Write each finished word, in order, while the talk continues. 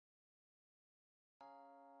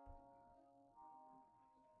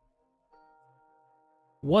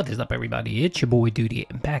What is up, everybody? It's your boy Duty,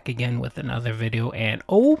 and back again with another video. And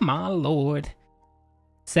oh my lord,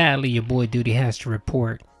 sadly your boy Duty has to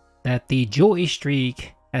report that the joy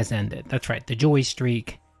streak has ended. That's right, the joy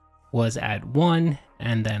streak was at 1,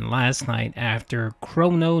 and then last night after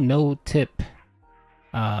ChroNo no tip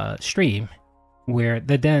stream where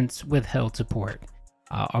the Dents withheld support,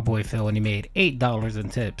 our boy Phil, and he made $8 in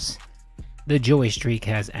tips, the joy streak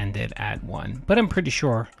has ended at 1. But I'm pretty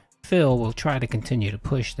sure Phil will try to continue to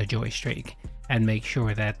push the joy streak and make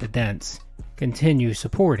sure that the Dents continue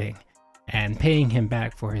supporting and paying him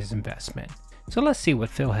back for his investment. So let's see what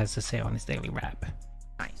Phil has to say on his daily wrap.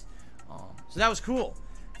 Nice. So that was cool.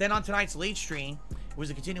 Then on tonight's late stream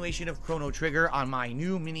was a continuation of Chrono Trigger on my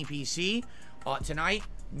new mini PC. Tonight,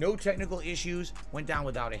 no technical issues, went down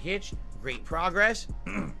without a hitch. Great progress.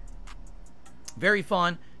 Very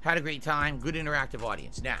fun. Had a great time. Good interactive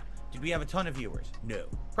audience. Now, did we have a ton of viewers? No.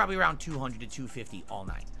 Probably around 200 to 250 all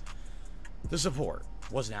night. The support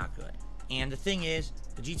was not good. And the thing is,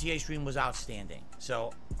 the GTA stream was outstanding.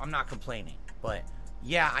 So, I'm not complaining. But,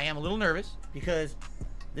 yeah, I am a little nervous because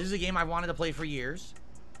this is a game I wanted to play for years.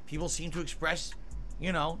 People seem to express,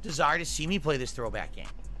 desire to see me play this throwback game.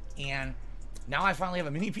 And now I finally have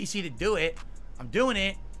a mini PC to do it. I'm doing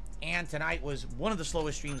it. And tonight was one of the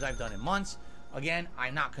slowest streams I've done in months. Again,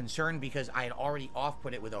 I'm not concerned because I had already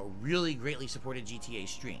off-put it with a really greatly supported GTA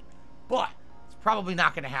stream. But it's probably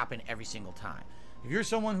not going to happen every single time. If you're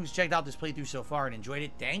someone who's checked out this playthrough so far and enjoyed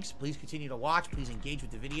it, thanks. Please continue to watch. Please engage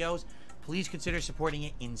with the videos. Please consider supporting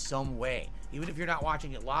it in some way. Even if you're not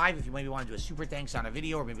watching it live, if you maybe want to do a super thanks on a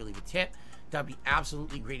video or maybe leave a tip, that'd be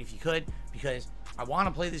absolutely great if you could, because I want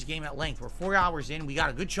to play this game at length. We're 4 hours in. We got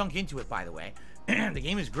a good chunk into it, by the way. The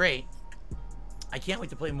game is great. I can't wait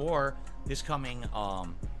to play more this coming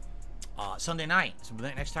Sunday night. So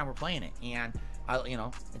next time we're playing it, and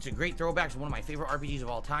it's a great throwback. It's one of my favorite RPGs of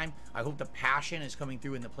all time. I hope the passion is coming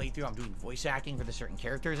through in the playthrough. I'm doing voice acting for the certain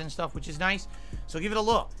characters and stuff, which is nice. So give it a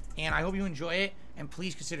look, and I hope you enjoy it, and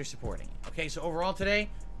please consider supporting it. Okay, so overall today,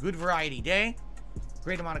 good variety day,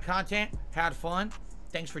 great amount of content, had fun.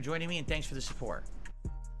 Thanks for joining me, and thanks for the support.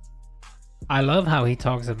 I love how he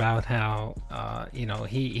talks about how,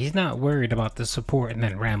 he's not worried about the support and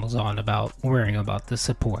then rambles on about worrying about the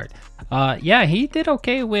support. Yeah, he did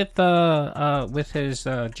okay with his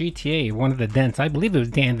GTA, one of the Dents. I believe it was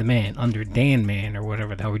Dan the Man, under Dan Man or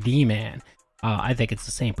whatever, or D-Man. I think it's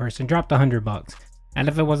the same person. Dropped $100. And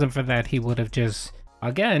if it wasn't for that, he would have just,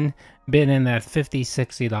 again, been in that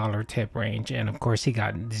 $50-$60 tip range. And of course, he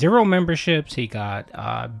got 0 memberships. He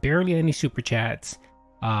got barely any super chats.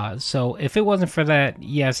 So if it wasn't for that,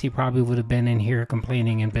 yes, he probably would have been in here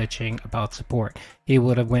complaining and bitching about support. He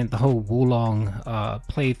would have went the whole Wulong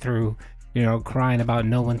playthrough, crying about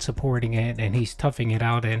no one supporting it, and he's toughing it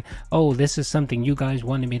out, and oh, this is something you guys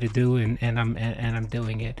wanted me to do, and I'm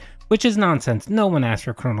doing it, which is nonsense. No one asked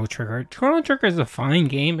for Chrono Trigger. Chrono Trigger is a fine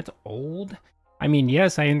game. It's old. I mean,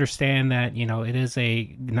 yes, I understand that, it is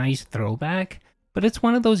a nice throwback. But it's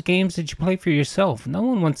one of those games that you play for yourself. No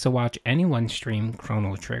one wants to watch anyone stream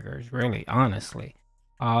Chrono Triggers, really, honestly.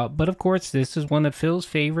 But of course, this is one of Phil's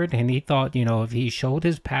favorite, and he thought, if he showed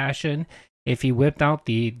his passion, if he whipped out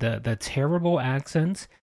the terrible accents,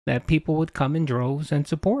 that people would come in droves and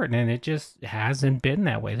support. And it just hasn't been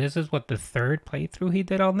that way. This is what, the 3rd playthrough he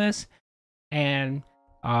did on this. And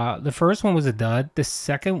the first one was a dud. The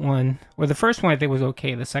second one, or the first one I think was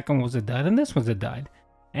okay. The second one was a dud, and this one's a dud.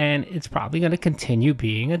 And it's probably going to continue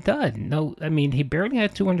being a dud. No, I mean, he barely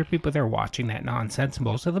had 200 people there watching that nonsense.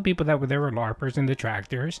 Most of the people that were there were LARPers and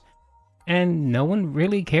detractors. And no one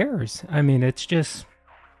really cares. I mean, it's just,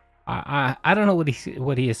 I don't know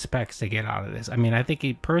what he expects to get out of this. I mean, I think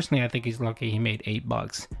he's lucky he made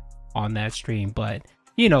 $8 on that stream. But,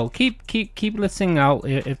 keep listening out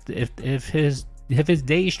if his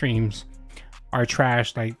day streams are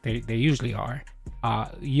trash like they usually are.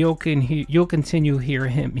 You'll continue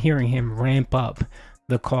hearing him ramp up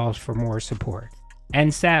the calls for more support.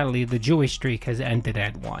 And sadly, the joy streak has ended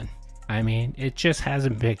at 1. I mean, it just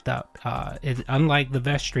hasn't picked up. Unlike the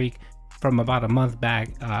vest streak from about a month back,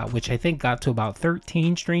 which I think got to about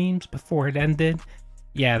 13 streams before it ended.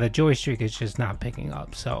 Yeah, the joy streak is just not picking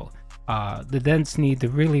up. So the Dents need to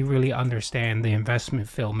really understand the investment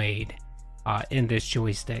Phil made in this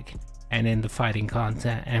joystick and in the fighting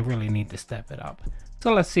content, and really need to step it up.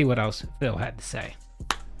 So let's see what else Phil had to say.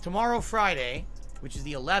 Tomorrow, Friday, which is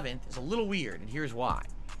the 11th, is a little weird, and here's why.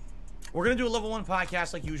 We're going to do a level 1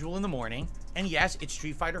 podcast like usual in the morning, and yes, it's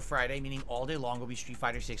Street Fighter Friday, meaning all day long will be Street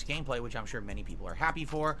Fighter 6 gameplay, which I'm sure many people are happy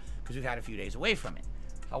for, because we've had a few days away from it.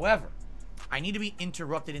 However, I need to be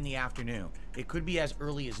interrupted in the afternoon. It could be as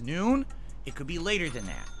early as noon. It could be later than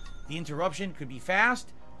that. The interruption could be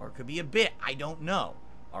fast or it could be a bit. I don't know.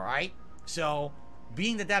 All right? So,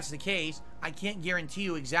 being that that's the case, I can't guarantee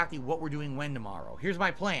you exactly what we're doing when tomorrow. Here's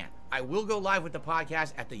my plan. I will go live with the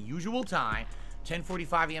podcast at the usual time,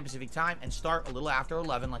 10:45 a.m. Pacific time, and start a little after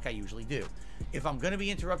 11 like I usually do. If I'm going to be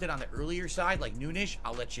interrupted on the earlier side, like noonish,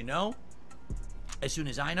 I'll let you know. As soon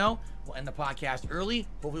as I know, we'll end the podcast early.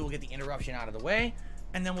 Hopefully we'll get the interruption out of the way,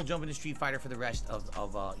 and then we'll jump into Street Fighter for the rest of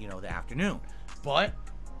the afternoon. But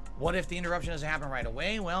what if the interruption doesn't happen right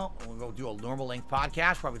away? Well, we'll go do a normal length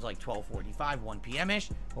podcast, probably like 12:45, 1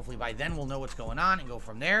 p.m.-ish. Hopefully by then we'll know what's going on and go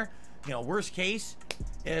from there. Worst case,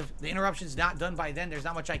 if the interruption's not done by then, there's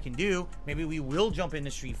not much I can do. Maybe we will jump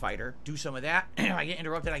into Street Fighter, do some of that. I get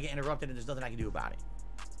interrupted, and there's nothing I can do about it.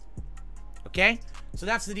 Okay? So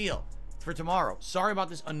that's the deal for tomorrow. Sorry about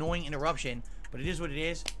this annoying interruption, but it is what it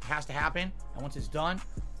is. It has to happen. And once it's done,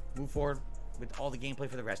 move forward with all the gameplay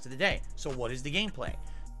for the rest of the day. So what is the gameplay?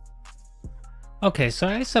 Okay, so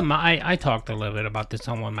I talked a little bit about this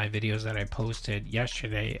on one of my videos that I posted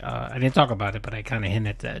yesterday. I didn't talk about it, but I kind of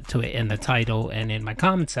hinted to it in the title and in my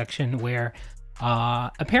comment section, where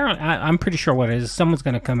apparently I'm pretty sure what it is. Someone's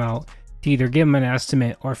going to come out to either give them an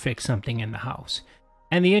estimate or fix something in the house.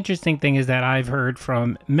 And the interesting thing is that I've heard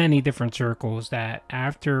from many different circles that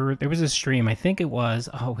after there was a stream, I think it was,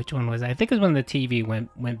 which one was it? I think it was when the TV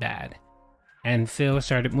went bad. And Phil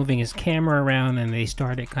started moving his camera around, and they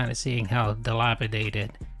started kind of seeing how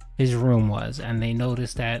dilapidated his room was. And they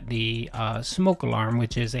noticed that the smoke alarm,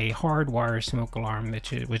 which is a hardwire smoke alarm,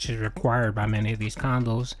 which is required by many of these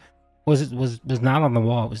condos, was not on the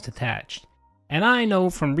wall. It was detached. And I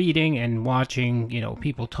know from reading and watching,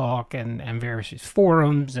 people talk and various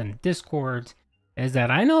forums and discords, is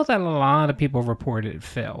that I know that a lot of people reported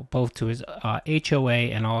Phil, both to his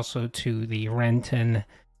HOA and also to the Renton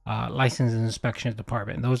license and inspection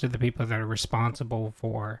department. Those are the people that are responsible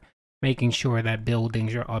for making sure that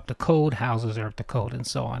buildings are up to code, houses are up to code, and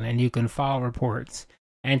so on. And you can file reports,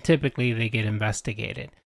 and typically they get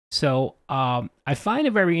investigated. So I find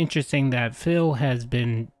it very interesting that Phil has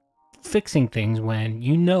been fixing things when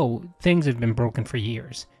things have been broken for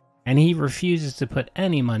years, and he refuses to put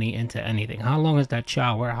any money into anything. How long has that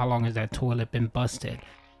shower, how long has that toilet been busted?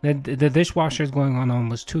 The dishwasher is going on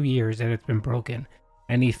almost 2 years that it's been broken,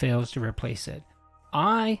 and he fails to replace it.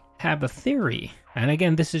 I have a theory, and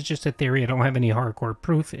again, this is just a theory. I don't have any hardcore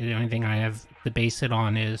proof. The only thing I have to base it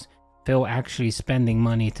on is Phil actually spending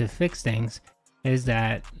money to fix things, is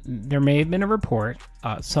that there may have been a report.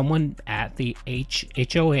 Someone at the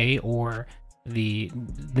HOA or the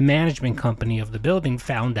management company of the building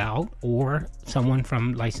found out, or someone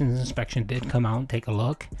from license inspection did come out and take a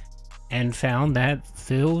look and found that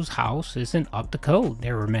Phil's house isn't up to code.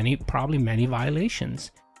 There were probably many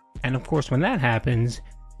violations. And of course, when that happens,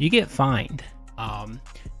 you get fined.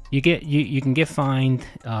 You can get fined,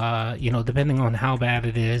 depending on how bad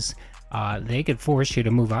it is. They could force you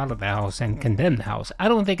to move out of the house and condemn the house. I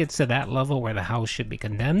don't think it's to that level where the house should be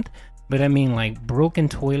condemned, but I mean, like broken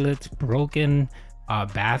toilets, broken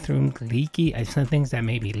bathrooms, leaky, some things that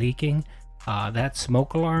may be leaking. That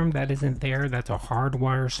smoke alarm that isn't there, that's a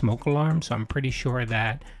hardwire smoke alarm. So I'm pretty sure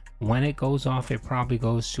that when it goes off, it probably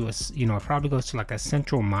goes to like a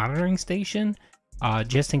central monitoring station,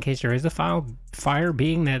 just in case there is a fire.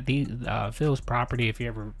 Being that the Phil's property, if you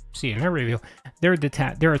ever see an air review, they're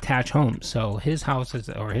attached homes. So his house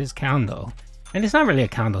or his condo, and it's not really a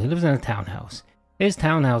condo. He lives in a townhouse. His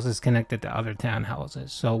townhouse is connected to other townhouses.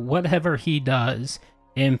 So whatever he does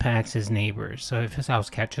impacts his neighbors. So if his house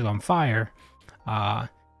catches on fire,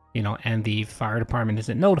 and the fire department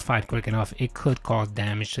isn't notified quick enough, it could cause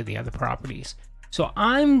damage to the other properties. So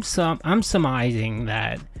I'm surmising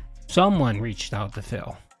that someone reached out to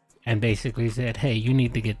Phil and basically said, hey, you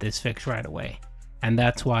need to get this fixed right away. And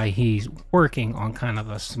that's why he's working on kind of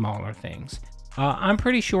the smaller things. I'm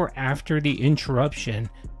pretty sure after the interruption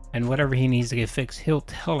and whatever he needs to get fixed, he'll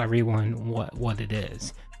tell everyone what it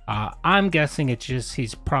is. I'm guessing it's just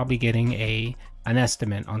he's probably getting an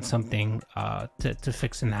estimate on something to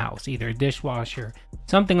fix in the house, either a dishwasher,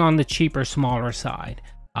 something on the cheaper, smaller side,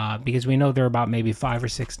 because we know there are about maybe 5 or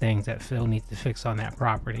 6 things that Phil needs to fix on that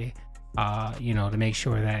property, to make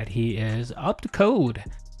sure that he is up to code.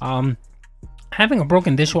 Having a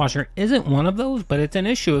broken dishwasher isn't one of those, but it's an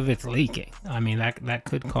issue if it's leaking. I mean, that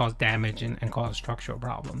could cause damage and cause structural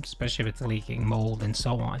problems, especially if it's leaking, mold, and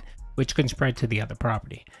so on, which can spread to the other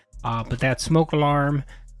property. But that smoke alarm,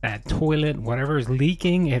 that toilet, whatever is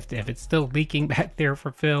leaking, if it's still leaking back there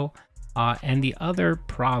for Phil, and the other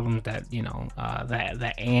problems that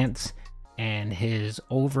the ants and his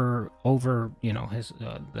you know, his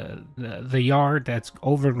the yard that's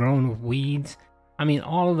overgrown with weeds. I mean,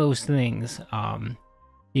 all of those things.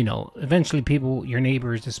 You know, eventually people, your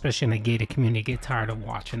neighbors, especially in a gated community, get tired of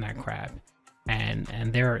watching that crap, and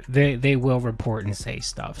they will report and say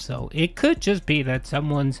stuff. So it could just be that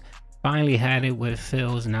someone's finally had it with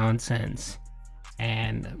Phil's nonsense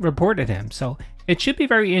and reported him. So it should be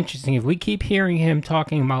very interesting if we keep hearing him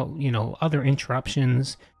talking about, you know, other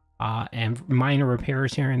interruptions and minor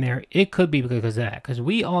repairs here and there. It could be because of that, because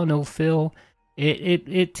we all know Phil. It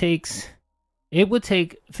would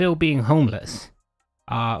take Phil being homeless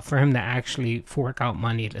for him to actually fork out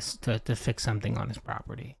money to fix something on his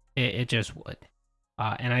property. It just would.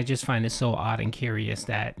 And I just find it so odd and curious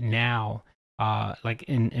that now, like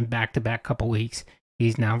in back-to-back couple weeks,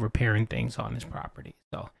 he's now repairing things on his property.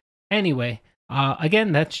 So anyway,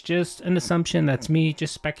 again, that's just an assumption. That's me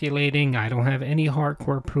just speculating. I don't have any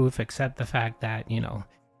hardcore proof except the fact that, you know,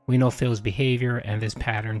 we know Phil's behavior, and this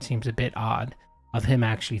pattern seems a bit odd of him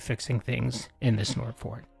actually fixing things in the Snort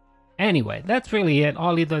fort. Anyway, that's really it.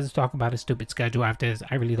 All he does is talk about his stupid schedule after this.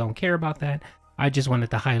 I really don't care about that. I just wanted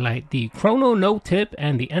to highlight the Chrono no tip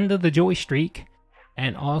and the end of the JoyStreak,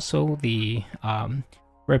 and also the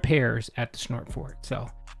repairs at the Snort fort. So,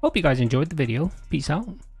 hope you guys enjoyed the video. Peace out.